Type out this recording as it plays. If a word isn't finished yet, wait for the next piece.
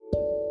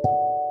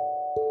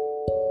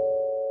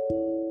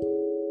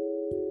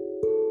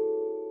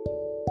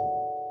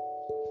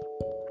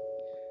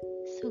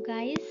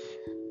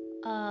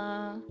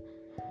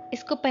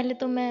इसको पहले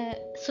तो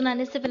मैं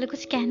सुनाने से पहले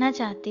कुछ कहना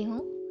चाहती हूँ।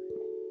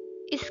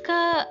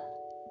 इसका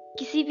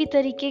किसी भी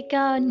तरीके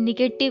का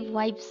नेगेटिव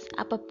वाइब्स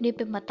आप अपने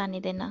पे मत आने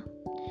देना,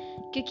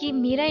 क्योंकि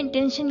मेरा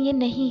इंटेंशन ये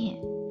नहीं है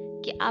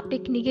कि आप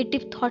एक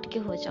नेगेटिव थॉट के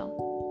हो जाओ।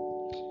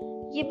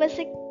 ये बस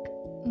एक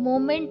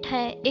मोमेंट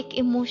है, एक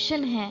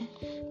इमोशन है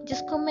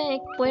जिसको मैं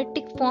एक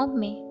पोएटिक फॉर्म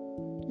में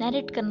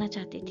नैरेट करना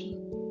चाहती थी।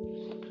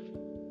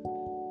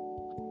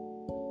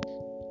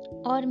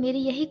 और मेरी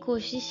यही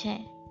कोशिश है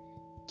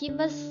कि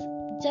बस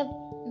जब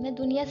मैं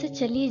दुनिया से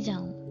चली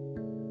जाऊं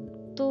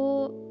तो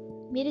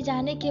मेरे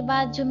जाने के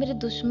बाद जो मेरे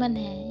दुश्मन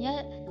हैं या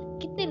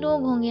कितने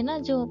लोग होंगे ना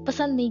जो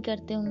पसंद नहीं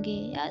करते होंगे,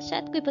 या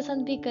शायद कोई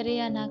पसंद भी करे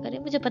या ना करे,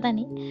 मुझे पता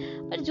नहीं,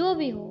 पर जो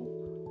भी हो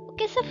वो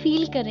कैसा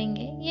फील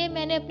करेंगे ये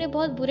मैंने अपने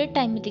बहुत बुरे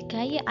टाइम में देखा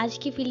है। ये आज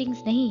की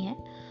फीलिंग्स नहीं है,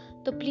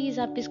 तो प्लीज़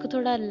आप इसको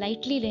थोड़ा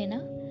लाइटली लेना।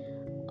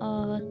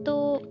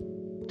 तो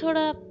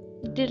थोड़ा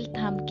दिल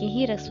थाम के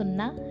ही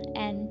सुनना,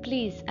 एंड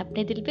प्लीज़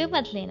अपने दिल पे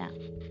मत लेना,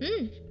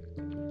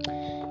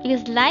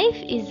 because life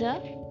is a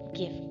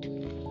gift.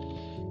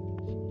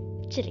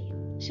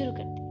 चलिए शुरू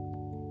करते हैं।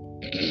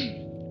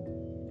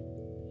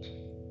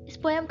 इस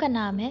पोएम का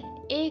नाम है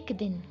एक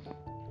दिन।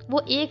 वो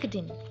एक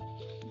दिन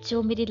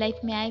जो मेरी लाइफ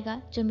में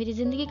आएगा, जो मेरी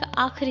जिंदगी का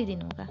आखिरी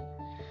दिन होगा,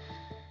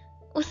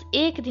 उस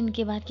एक दिन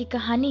के बाद की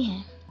कहानी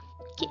है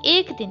कि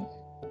एक दिन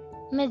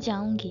मैं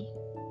जाऊंगी,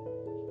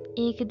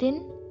 एक दिन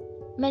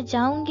मैं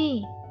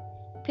जाऊंगी,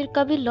 फिर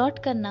कभी लौट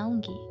कर ना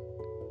आऊंगी।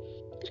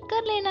 फिर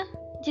कर लेना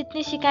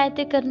जितनी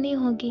शिकायतें करनी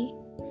होगी,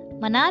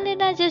 मना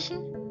लेना जश्न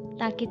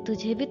ताकि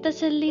तुझे भी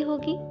तसल्ली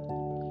होगी।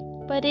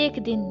 पर एक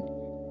दिन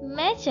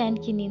मैं चैन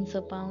की नींद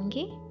सो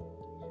पाऊंगी।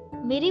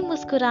 मेरी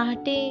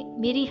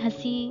मुस्कुराहटें, मेरी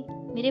हंसी,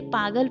 मेरे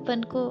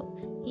पागलपन को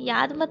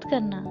याद मत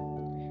करना,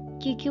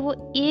 क्योंकि वो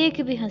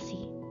एक भी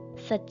हंसी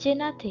सच्चे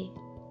ना थे।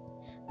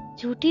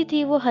 झूठी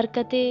थी वो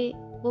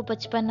हरकतें, वो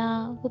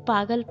बचपना, वो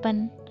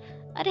पागलपन।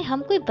 अरे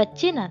हम कोई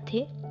बच्चे ना थे।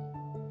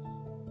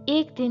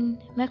 एक दिन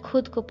मैं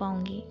खुद को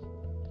पाऊंगी,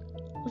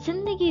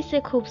 जिंदगी से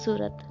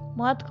खूबसूरत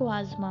मौत को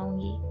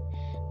आजमाऊंगी।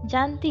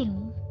 जानती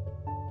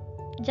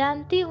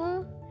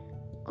हूँ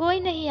कोई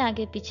नहीं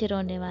आगे पीछे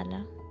रोने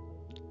वाला,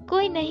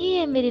 कोई नहीं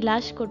है मेरी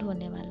लाश को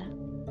ढोने वाला।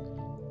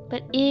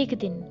 पर एक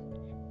दिन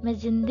मैं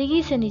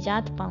जिंदगी से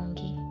निजात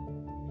पाऊंगी।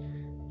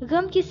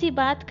 गम किसी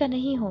बात का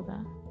नहीं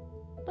होगा,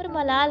 पर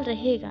मलाल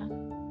रहेगा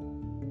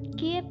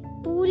कि ये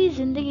पूरी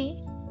जिंदगी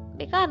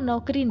बेकार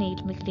नौकरी नहीं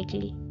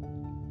निकली।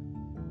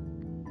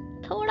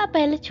 थोड़ा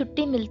पहले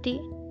छुट्टी मिलती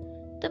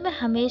तो मैं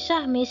हमेशा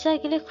हमेशा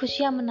के लिए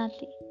खुशियां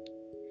मनाती।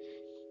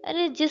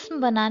 अरे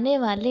जिस्म बनाने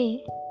वाले,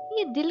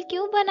 ये दिल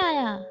क्यों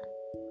बनाया?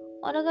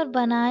 और अगर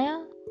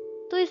बनाया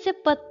तो इसे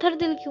पत्थर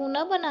दिल क्यों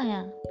ना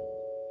बनाया?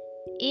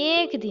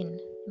 एक दिन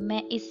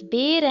मैं इस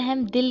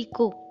बेरहम दिल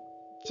को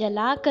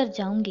जला कर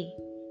जाऊंगी।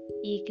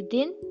 एक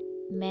दिन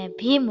मैं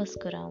भी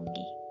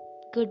मुस्कुराऊंगी।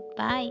 Good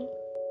bye.